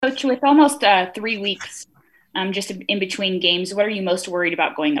Coach, with almost 3 weeks just in between games, what are you most worried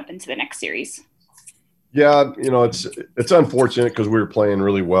about going up into the next series? Yeah, it's unfortunate because we were playing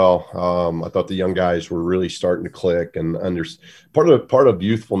really well. I thought the young guys were really starting to click, and part of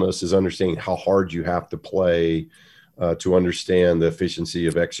youthfulness is understanding how hard you have to play to understand the efficiency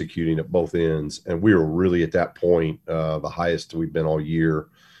of executing at both ends. And we were really at that point, the highest we've been all year.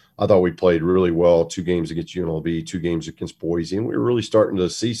 I thought we played really well. 2 games against UNLV, 2 games against Boise, and we were really starting to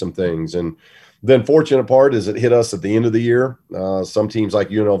see some things. And the unfortunate part is it hit us at the end of the year. Some teams like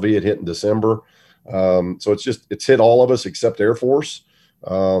UNLV it hit in December. So it's hit all of us except Air Force.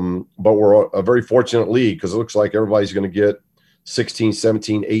 But we're a very fortunate league because it looks like everybody's going to get 16,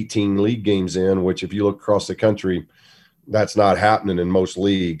 17, 18 league games in, which if you look across the country, that's not happening in most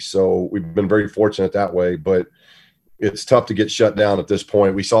leagues. So we've been very fortunate that way, but it's tough to get shut down at this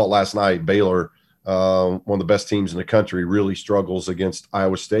point. We saw it last night. Baylor, one of the best teams in the country, really struggles against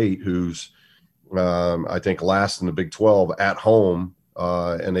Iowa State, who's I think last in the Big 12 at home,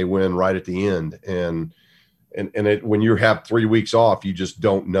 and they win right at the end. And when you have 3 weeks off, you just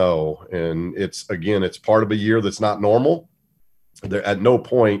don't know. And it's part of a year that's not normal. There, at no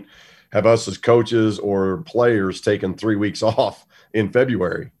point have us as coaches or players taken 3 weeks off in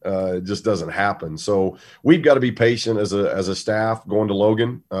February. It just doesn't happen. So we've got to be patient as a staff going to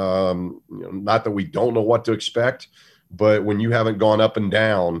Logan. Not that we don't know what to expect, but when you haven't gone up and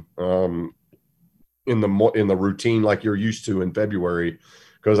down in the routine like you're used to in February,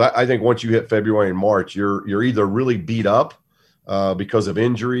 because I think once you hit February and March, you're either really beat up because of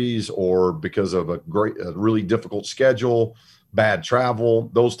injuries or because of a really difficult schedule, bad travel,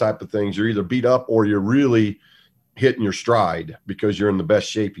 those type of things. You're either beat up or you're really hitting your stride because you're in the best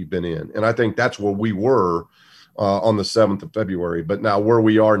shape you've been in. And I think that's where we were on the 7th of February. But now where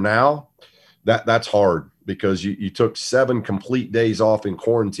we are now, that's hard because you took 7 complete days off in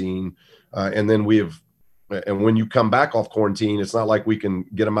quarantine. And then and when you come back off quarantine, it's not like we can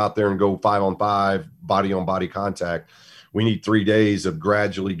get them out there and go 5-on-5, body-on-body contact. We need 3 days of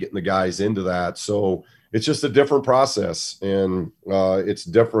gradually getting the guys into that. So it's just a different process, and it's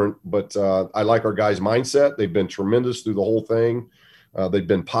different. But I like our guys' mindset. They've been tremendous through the whole thing. They've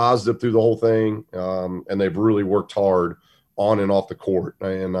been positive through the whole thing, and they've really worked hard on and off the court,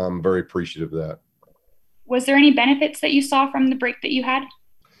 and I'm very appreciative of that. Was there any benefits that you saw from the break that you had?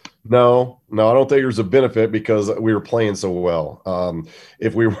 No, I don't think there's a benefit because we were playing so well.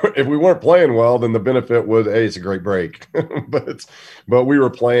 If we weren't playing well, then the benefit would, hey, it's a great break. but we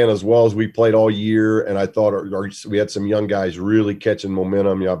were playing as well as we played all year, and I thought we had some young guys really catching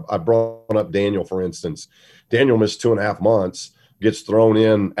momentum. I brought up Daniel, for instance. Daniel missed 2.5 months, gets thrown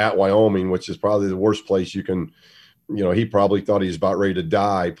in at Wyoming, which is probably the worst place you can. He probably thought he was about ready to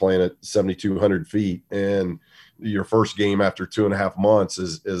die playing at 7,200 feet, and your first game after 2.5 months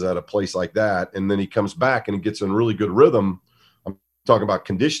is at a place like that. And then he comes back and he gets in really good rhythm. I'm talking about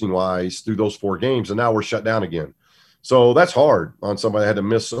conditioning wise through those 4 games. And now we're shut down again. So that's hard on somebody that had to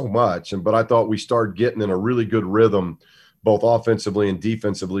miss so much. But I thought we started getting in a really good rhythm, both offensively and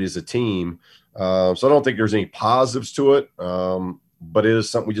defensively as a team. So I don't think there's any positives to it. But it is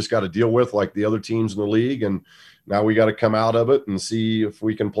something we just got to deal with like the other teams in the league. And now we got to come out of it and see if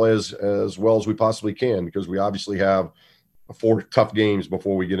we can play as well as we possibly can, because we obviously have 4 tough games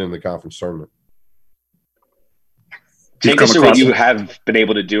before we get into the conference tournament. Take us through what you have been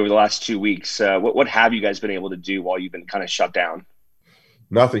able to do over the last 2 weeks. What have you guys been able to do while you've been kind of shut down?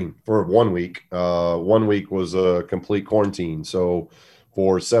 Nothing for 1 week. 1 week was a complete quarantine. So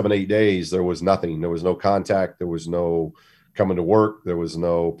for 7-8 days, there was nothing. There was no contact. There was no coming to work. There was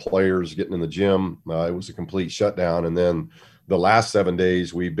no players getting in the gym. It was a complete shutdown. And then the last 7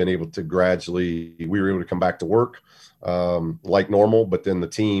 days, we've been able to we were able to come back to work like normal, but then the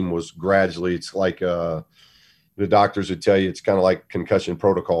team was gradually, it's like the doctors would tell you, it's kind of like concussion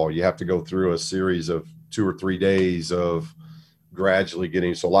protocol. You have to go through a series of 2 or 3 days of gradually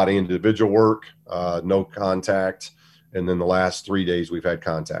getting, so a lot of individual work, no contact. And then the last 3 days we've had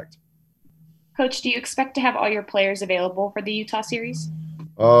contact. Coach, do you expect to have all your players available for the Utah series?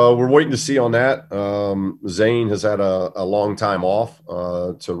 We're waiting to see on that. Zane has had a long time off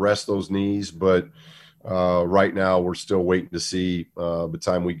to rest those knees, but right now we're still waiting to see the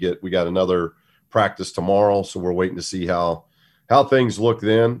time we got another practice tomorrow. So we're waiting to see how things look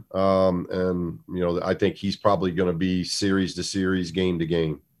then. And, I think he's probably going to be series to series, game to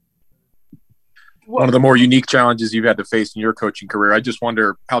game. One of the more unique challenges you've had to face in your coaching career. I just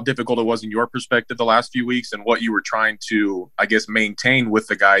wonder how difficult it was in your perspective the last few weeks and what you were trying to, I guess, maintain with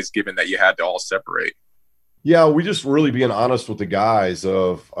the guys, given that you had to all separate. Yeah, we just really being honest with the guys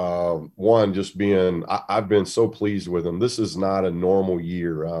of one, just being, I've been so pleased with them. This is not a normal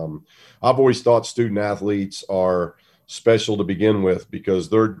year. I've always thought student athletes are special to begin with because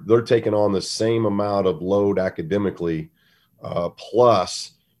they're taking on the same amount of load academically,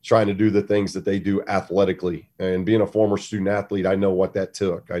 plus trying to do the things that they do athletically. And being a former student athlete, I know what that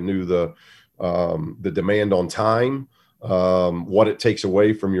took. I knew the demand on time, what it takes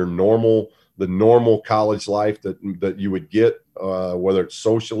away from the normal college life that you would get, whether it's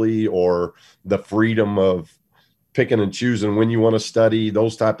socially or the freedom of picking and choosing when you want to study,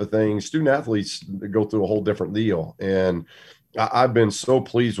 those type of things. Student athletes go through a whole different deal. And I've been so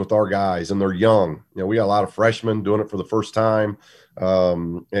pleased with our guys, and they're young. We got a lot of freshmen doing it for the first time.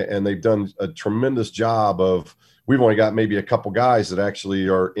 And they've done a tremendous job we've only got maybe a couple guys that actually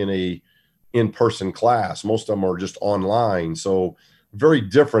are in a in-person class. Most of them are just online. So very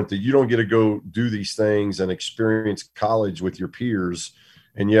different that you don't get to go do these things and experience college with your peers.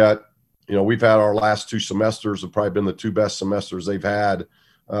 And yet, we've had our last 2 semesters have probably been the 2 best semesters they've had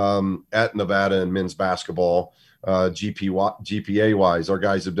at Nevada in men's basketball. GPA wise, our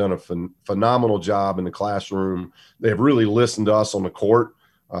guys have done a phenomenal job in the classroom. They've really listened to us on the court.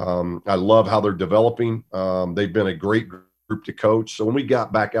 I love how they're developing. They've been a great group to coach. So when we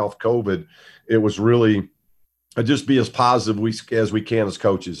got back off COVID, it was really just be as positive as we can as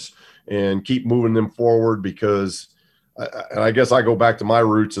coaches and keep moving them forward because and I guess I go back to my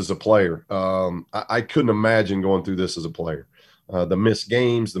roots as a player. I couldn't imagine going through this as a player. The missed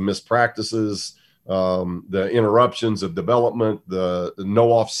games, the missed practices, the interruptions of development, the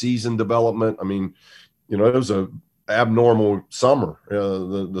no off-season development. I mean, it was a abnormal summer.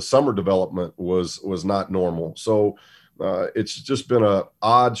 The summer development was not normal. So it's just been a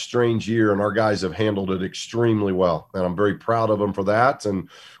odd, strange year, and our guys have handled it extremely well. And I'm very proud of them for that. And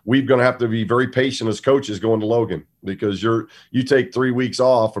we're going to have to be very patient as coaches going to Logan because you take 3 weeks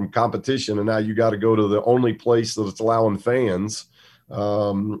off from competition, and now you got to go to the only place that's allowing fans.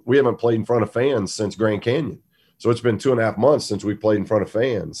 We haven't played in front of fans since Grand Canyon. So it's been 2.5 months since we played in front of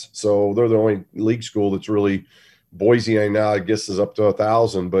fans. So they're the only league school that's really Boise now, I guess, is up to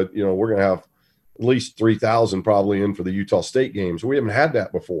 1,000, but we're going to have at least 3,000 probably in for the Utah State games. We haven't had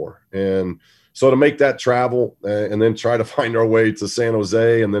that before. And so to make that travel and then try to find our way to San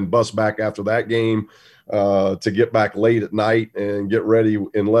Jose and then bus back after that game to get back late at night and get ready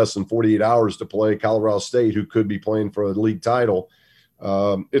in less than 48 hours to play Colorado State, who could be playing for a league title.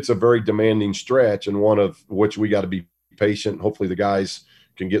 It's a very demanding stretch and one of which we got to be patient. Hopefully the guys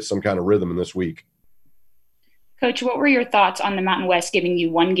can get some kind of rhythm in this week. Coach, what were your thoughts on the Mountain West giving you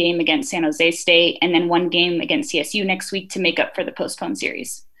 1 game against San Jose State and then 1 game against CSU next week to make up for the postponed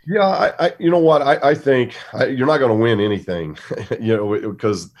series? Yeah, you know what? I think you're not going to win anything,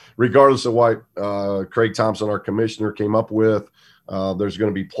 because regardless of what Craig Thompson, our commissioner, came up with, there's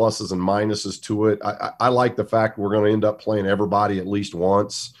going to be pluses and minuses to it. I like the fact we're going to end up playing everybody at least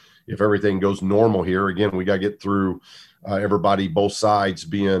once if everything goes normal here. Again, we got to get through everybody, both sides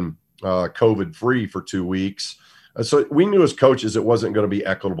being COVID-free for 2 weeks. So we knew as coaches it wasn't going to be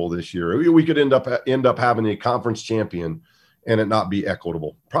equitable this year. We could end up having a conference champion and it not be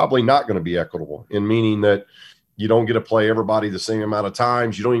equitable. Probably not going to be equitable in meaning that you don't get to play everybody the same amount of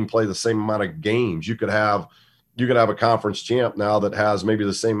times. You don't even play the same amount of games. You could have a conference champ now that has maybe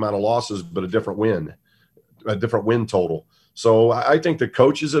the same amount of losses but a different win total. So I think the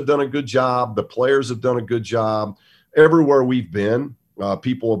coaches have done a good job. The players have done a good job. Everywhere we've been,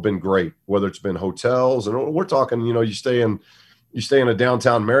 people have been great, whether it's been hotels, and we're talking, you stay in a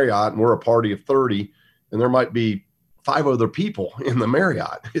downtown Marriott and we're a party of 30 and there might be 5 other people in the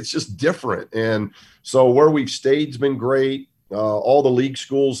Marriott. It's just different. And so where we've stayed's been great. All the league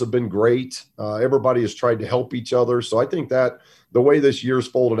schools have been great. Everybody has tried to help each other. So I think that the way this year's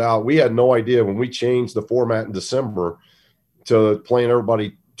folded out, we had no idea when we changed the format in December to playing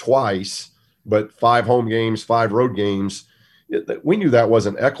everybody twice, but 5 home games, 5 road games. We knew that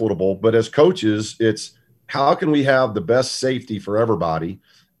wasn't equitable, but as coaches, it's how can we have the best safety for everybody,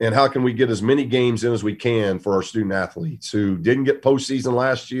 and how can we get as many games in as we can for our student athletes who didn't get postseason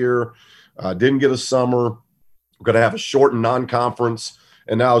last year, didn't get a summer. We're going to have a shortened non-conference.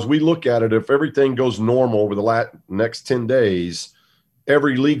 And now as we look at it, if everything goes normal over the next 10 days,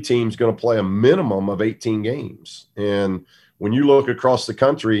 every league team is going to play a minimum of 18 games. And when you look across the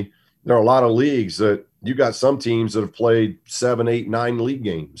country, there are a lot of leagues that you got some teams that have played 7, 8, 9 league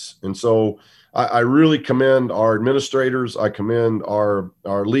games. And so I really commend our administrators. I commend our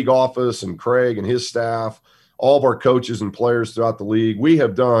league office and Craig and his staff, all of our coaches and players throughout the league. We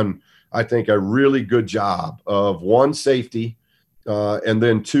have done, I think, a really good job of 1, safety, and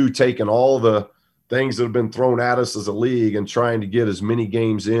then 2, taking all the things that have been thrown at us as a league and trying to get as many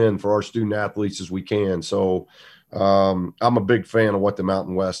games in for our student athletes as we can. So I'm a big fan of what the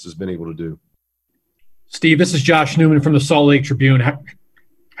Mountain West has been able to do. Steve, this is Josh Newman from the Salt Lake Tribune. How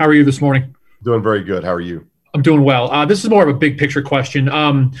are you this morning? Doing very good. How are you? I'm doing well. This is more of a big picture question.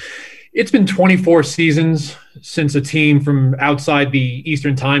 It's been 24 seasons since a team from outside the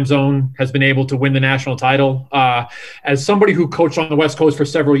Eastern time zone has been able to win the national title. As somebody who coached on the West Coast for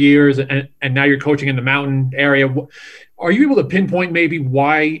several years and now you're coaching in the Mountain area, are you able to pinpoint maybe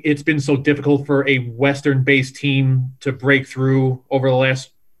why it's been so difficult for a Western-based team to break through over the last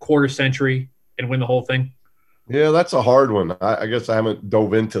quarter century and win the whole thing? Yeah, that's a hard one. I guess I haven't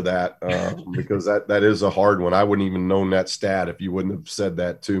dove into that because that is a hard one. I wouldn't even known that stat if you wouldn't have said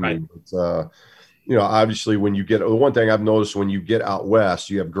that to me. Right. But, obviously when you get – the one thing I've noticed when you get out west,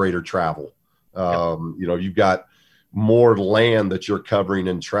 you have greater travel. You've got more land that you're covering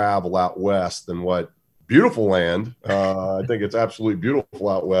and travel out west than what – beautiful land. I think it's absolutely beautiful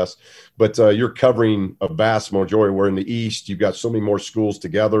out west. But you're covering a vast majority, where in the east you've got so many more schools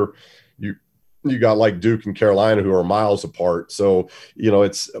together. You got like Duke and Carolina who are miles apart. So, there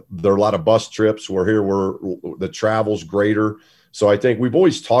are a lot of bus trips. We're here where the travel's greater. So I think we've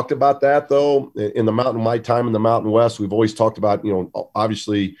always talked about that, though. In the Mountain, my time in the Mountain West, we've always talked about,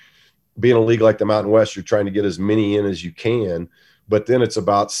 obviously being a league like the Mountain West, you're trying to get as many in as you can. But then it's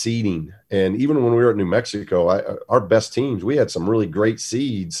about seeding. And even when we were at New Mexico, our best teams, we had some really great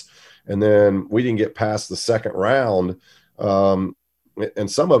seeds. And then we didn't get past the second round.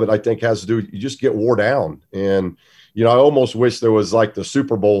 And some of it, I think, has to do – you just get wore down. And, I almost wish there was like the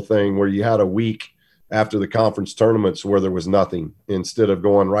Super Bowl thing where you had a week after the conference tournaments where there was nothing, instead of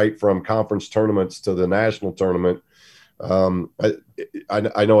going right from conference tournaments to the national tournament. I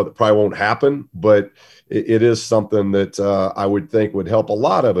know it probably won't happen, but it is something that I would think would help a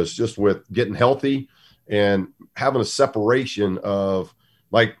lot of us just with getting healthy and having a separation of,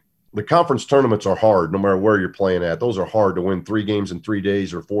 like, the conference tournaments are hard no matter where you're playing at. Those are hard to win 3 games in 3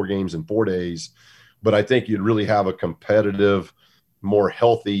 days or 4 games in 4 days. But I think you'd really have a competitive, more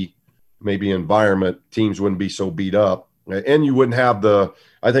healthy maybe environment. Teams wouldn't be so beat up. And you wouldn't have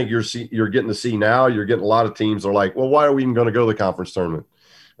I think you're getting to see now, you're getting a lot of teams are like, well, why are we even going to go to the conference tournament?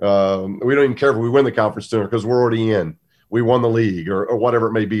 We don't even care if we win the conference tournament because we're already in. We won the league or whatever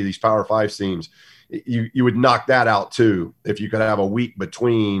it may be, these Power 5 teams. You would knock that out too if you could have a week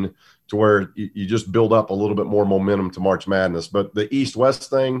between, to where you just build up a little bit more momentum to March Madness. But the East-West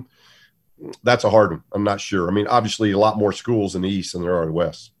thing, that's a hard one. I'm not sure. I mean, obviously a lot more schools in the East than there are in the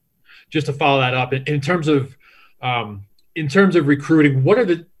West. Just to follow that up, in terms of recruiting, what are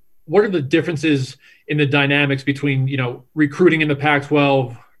the differences in the dynamics between, recruiting in the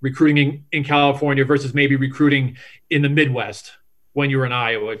Pac-12, recruiting in California versus maybe recruiting in the Midwest when you were in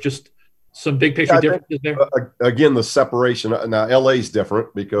Iowa? Just some big picture differences there. Again, the separation. Now, LA is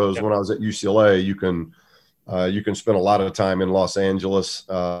different because when I was at UCLA, you can spend a lot of time in Los Angeles,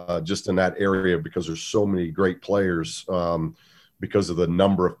 just in that area, because there's so many great players, because of the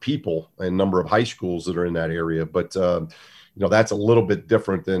number of people and number of high schools that are in that area. But that's a little bit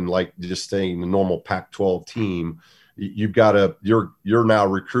different than like just staying the normal Pac-12 team. You're now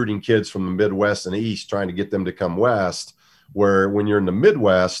recruiting kids from the Midwest and East, trying to get them to come West, where when you're in the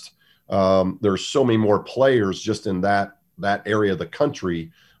Midwest, there's so many more players just in that area of the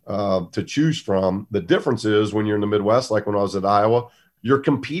country to choose from. The difference is when you're in the Midwest, like when I was at Iowa, you're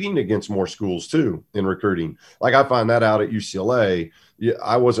competing against more schools too in recruiting. Like I find that out at UCLA.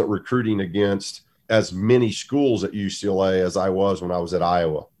 I wasn't recruiting against as many schools at UCLA as I was when I was at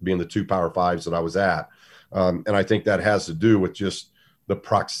Iowa, being the 2 Power 5s that I was at. And I think that has to do with just the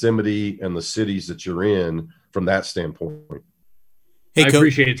proximity and the cities that you're in from that standpoint. Hey, I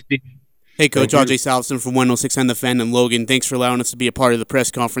appreciate it, Steve. Hey, Coach R.J. Salvesen from 106 on the Fan and Logan. Thanks for allowing us to be a part of the press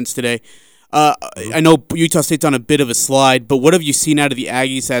conference today. I know Utah State's on a bit of a slide, but what have you seen out of the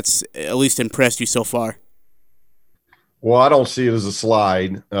Aggies that's at least impressed you so far? Well, I don't see it as a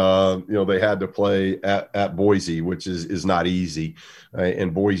slide. They had to play at Boise, which is not easy.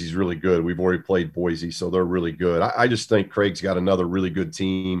 And Boise's really good. We've already played Boise, so they're really good. I just think Craig's got another really good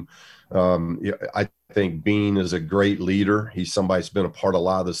team. I think Bean is a great leader. He's somebody that's been a part of a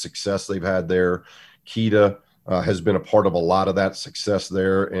lot of the success they've had there. Keita has been a part of a lot of that success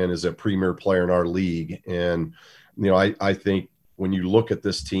there and is a premier player in our league. And, I think when you look at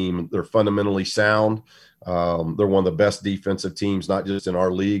this team, they're fundamentally sound. They're one of the best defensive teams, not just in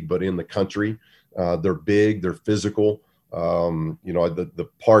our league, but in the country. They're big, they're physical. The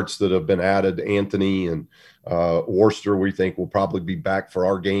parts that have been added, Anthony and Worcester, we think will probably be back for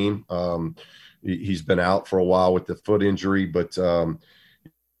our game. He's been out for a while with the foot injury, but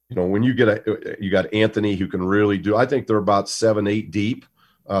when you got Anthony who can really do. I think they're about 7-8 deep.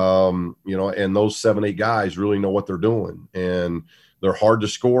 And those 7-8 guys really know what they're doing, and they're hard to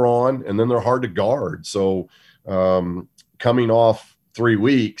score on, and then they're hard to guard. So coming off 3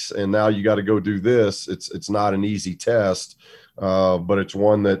 weeks and now you got to go do this, it's not an easy test, but it's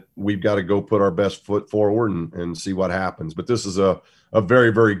one that we've got to go put our best foot forward and see what happens. But this is a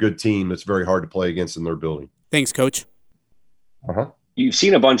very, very good team that's very hard to play against in their building. Thanks, Coach. You've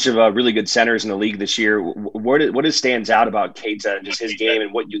seen a bunch of really good centers in the league this year. What stands out about Keita and just his game,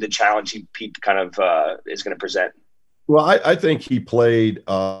 and the challenge he kind of is going to present? Well, I think he played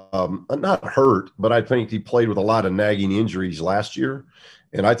not hurt, but I think he played with a lot of nagging injuries last year,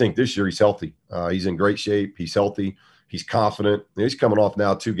 and I think this year he's healthy. He's in great shape. He's healthy. He's confident. He's coming off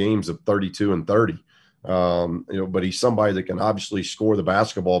now 2 games of 32 and 30. But he's somebody that can obviously score the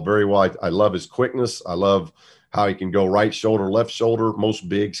basketball very well. I love his quickness. I love how he can go right shoulder, left shoulder. Most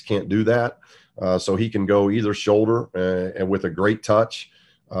bigs can't do that. So he can go either shoulder and with a great touch.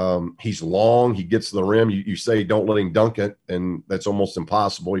 He's long. He gets to the rim. You say don't let him dunk it, and that's almost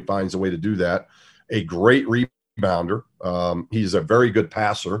impossible. He finds a way to do that. A great rebounder. He's a very good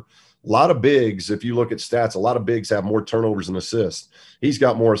passer. A lot of bigs, if you look at stats, a lot of bigs have more turnovers than assists. He's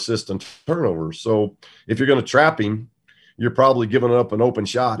got more assists than turnovers. So if you're going to trap him, you're probably giving up an open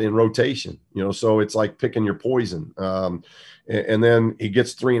shot in rotation, so it's like picking your poison. And then he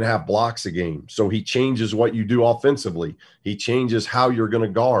gets 3.5 blocks a game. So he changes what you do offensively. He changes how you're going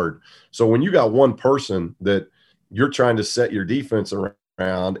to guard. So when you got one person that you're trying to set your defense around,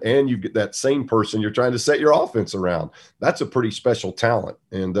 and you get that same person you're trying to set your offense around, that's a pretty special talent.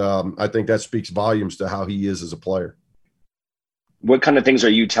 And I think that speaks volumes to how he is as a player. What kind of things are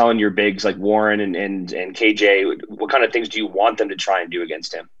you telling your bigs like Warren and KJ? What kind of things do you want them to try and do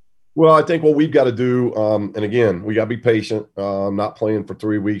against him? Well, I think what we've got to do, and again, we got to be patient. Not playing for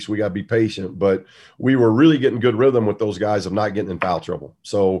 3 weeks. We got to be patient. But we were really getting good rhythm with those guys of not getting in foul trouble.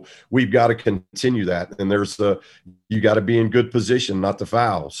 So we've got to continue that. And you got to be in good position not to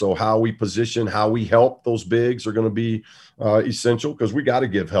foul. So how we position, how we help those bigs are going to be essential, because we got to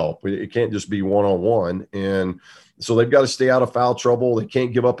give help. It can't just be one-on-one. And so they've got to stay out of foul trouble. They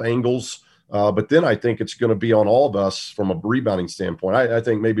can't give up angles. But then I think it's going to be on all of us from a rebounding standpoint. I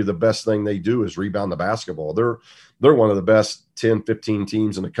think maybe the best thing they do is rebound the basketball. They're one of the best 10, 15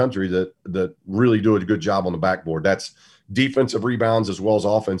 teams in the country that really do a good job on the backboard. That's defensive rebounds as well as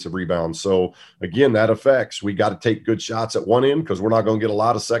offensive rebounds. So, again, that affects. We got to take good shots at one end because we're not going to get a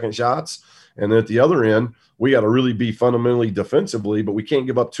lot of second shots. And then at the other end, we got to really be fundamentally defensively, but we can't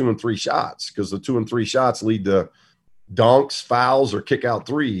give up 2 and 3 shots, because the 2 and 3 shots lead to dunks, fouls, or kick out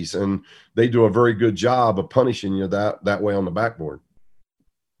threes, and they do a very good job of punishing you that way on the backboard.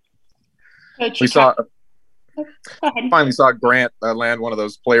 Finally saw Grant land one of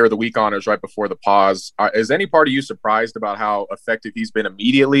those Player of the Week honors right before the pause. Is any part of you surprised about how effective he's been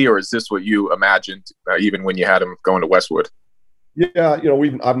immediately, or is this what you imagined even when you had him going to Westwood? Yeah,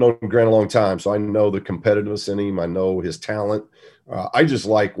 I've known Grant a long time, so I know the competitiveness in him. I know his talent. I just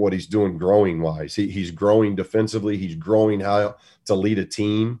like what he's doing growing-wise. He's growing defensively. He's growing how to lead a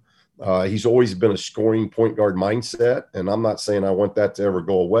team. He's always been a scoring point guard mindset, and I'm not saying I want that to ever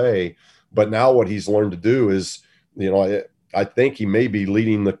go away. But now what he's learned to do is, I think he may be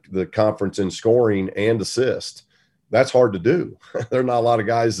leading the conference in scoring and assist. That's hard to do. There are not a lot of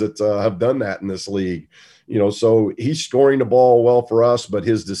guys that have done that in this league. So he's scoring the ball well for us, but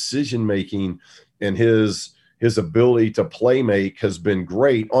his decision-making and his ability to play make has been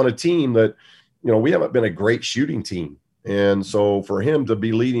great on a team that, we haven't been a great shooting team. And so for him to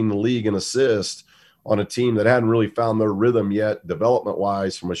be leading the league in assists on a team that hadn't really found their rhythm yet,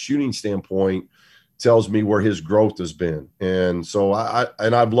 development-wise, from a shooting standpoint, tells me where his growth has been. And so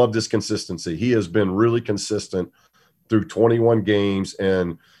I've loved his consistency. He has been really consistent through 21 games.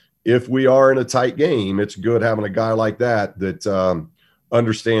 And if we are in a tight game, it's good having a guy like that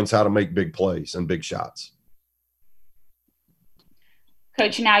understands how to make big plays and big shots.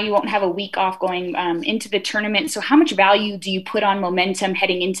 Coach, now you won't have a week off going into the tournament. So how much value do you put on momentum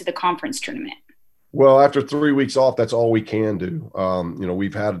heading into the conference tournament? Well, after 3 weeks off, that's all we can do.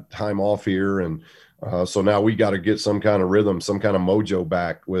 We've had time off here, and so now we got to get some kind of rhythm, some kind of mojo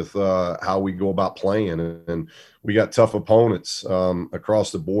back with how we go about playing. And we got tough opponents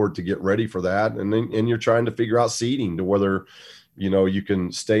across the board to get ready for that. And you're trying to figure out seeding to whether, you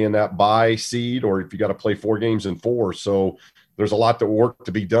can stay in that bye seed, or if you got to play 4 games in 4. So there's a lot of work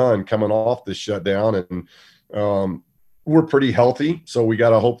to be done coming off this shutdown. And we're pretty healthy, so we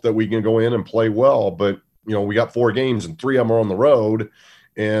got to hope that we can go in and play well. But, we got 4 games and 3 of them are on the road.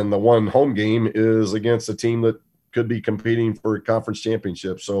 And the one home game is against a team that could be competing for a conference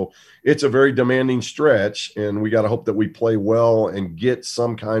championship. So it's a very demanding stretch, and we got to hope that we play well and get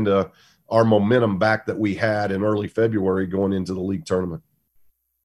some kind of our momentum back that we had in early February going into the league tournament.